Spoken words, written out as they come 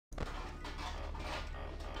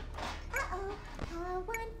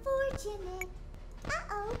unfortunate.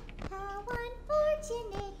 Uh-oh, how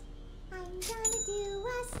unfortunate. I'm gonna do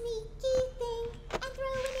a sneaky thing and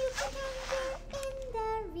throw a new contender in the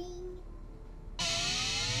ring.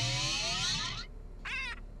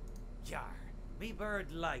 Yar, me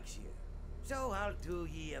bird likes you, so I'll do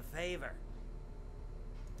ye a favor.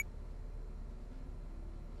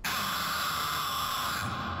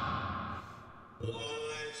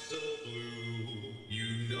 Life's so blue,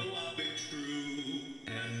 you know I've been true,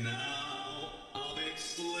 and now I'll make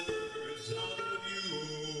slippers out of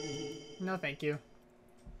you. No, thank you.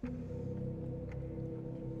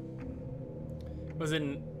 Was it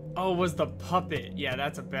an... Oh, was the puppet. Yeah,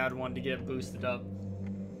 that's a bad one to get boosted up.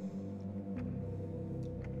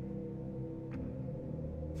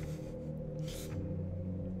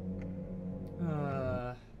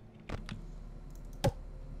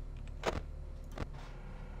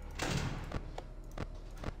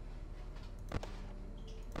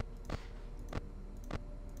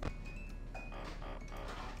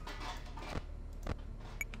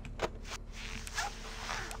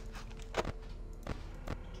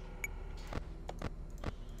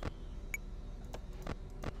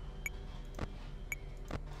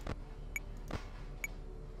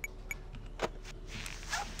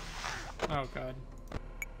 Oh, God.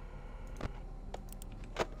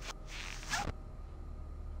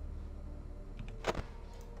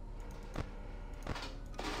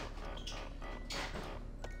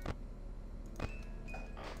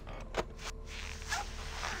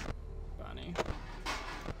 Funny.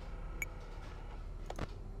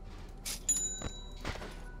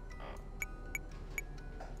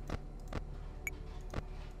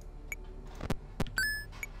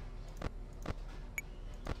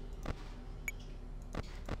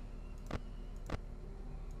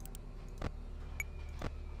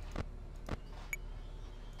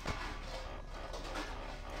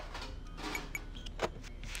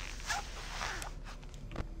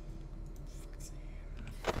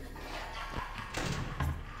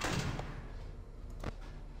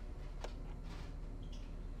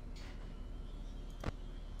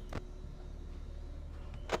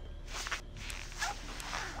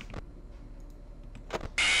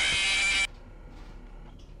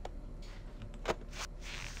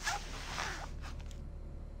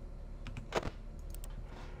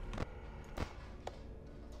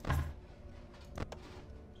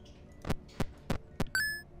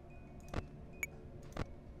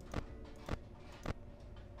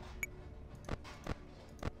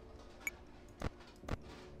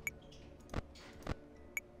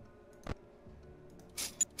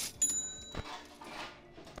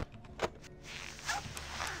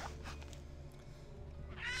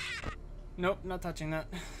 Nope, not touching that.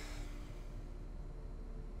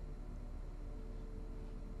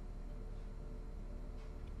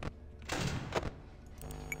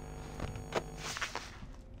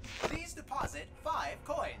 Please deposit 5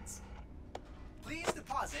 coins. Please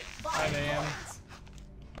deposit 5 5 a.m. coins.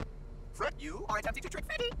 You are attempting to trick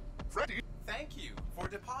Freddy. Freddy. Thank you for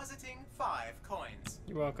depositing 5 coins.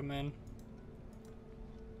 You're welcome, man.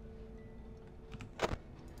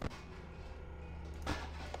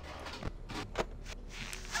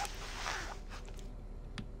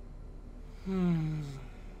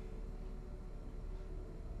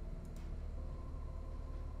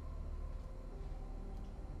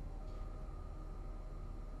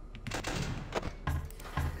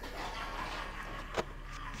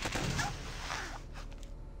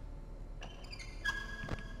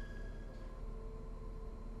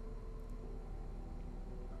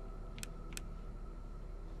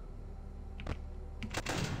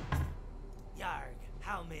 Yarg,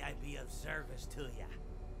 how may I be of service to ya?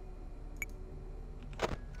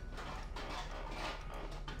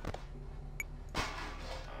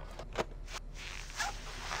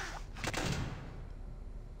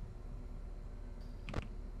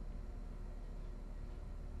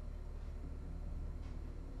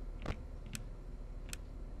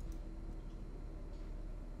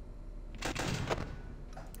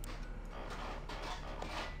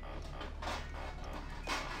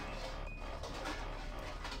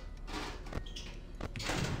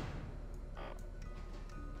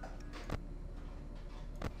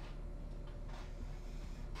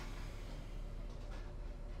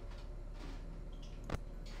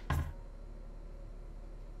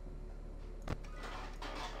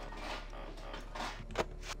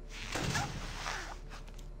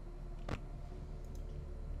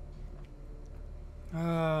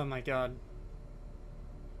 Oh my God.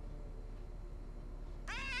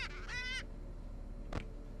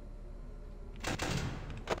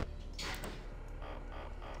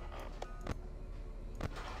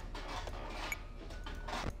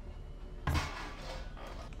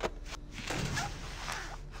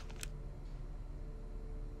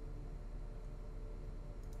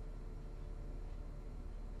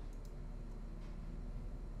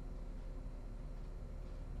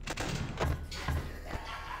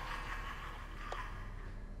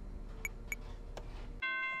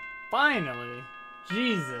 Finally.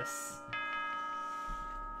 Jesus.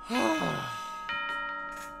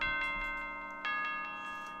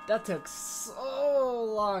 That took so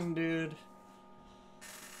long, dude.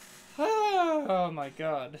 Oh my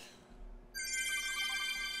god.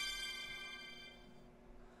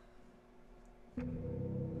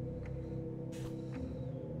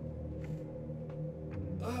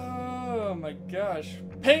 Oh my gosh.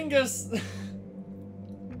 Pangus!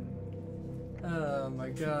 Oh my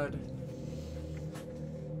god.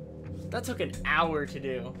 That took an hour to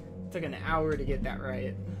do. It took an hour to get that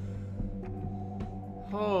right.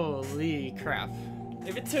 Holy crap.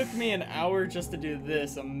 If it took me an hour just to do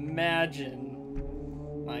this, imagine,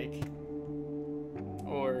 like,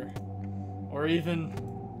 or even,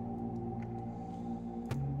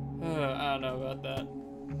 I don't know about that.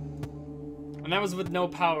 And that was with no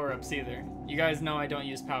power-ups either. You guys know I don't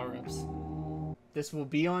use power-ups. This will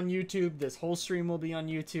be on YouTube. This whole stream will be on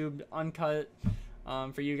YouTube, uncut,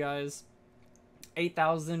 for you guys.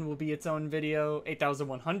 8,000 will be its own video.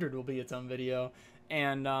 8,100 will be its own video.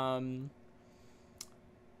 And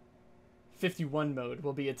 51 mode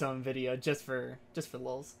will be its own video just for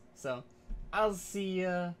lulz. So I'll see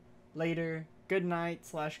ya later. Good night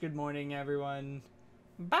 / good morning, everyone.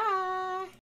 Bye.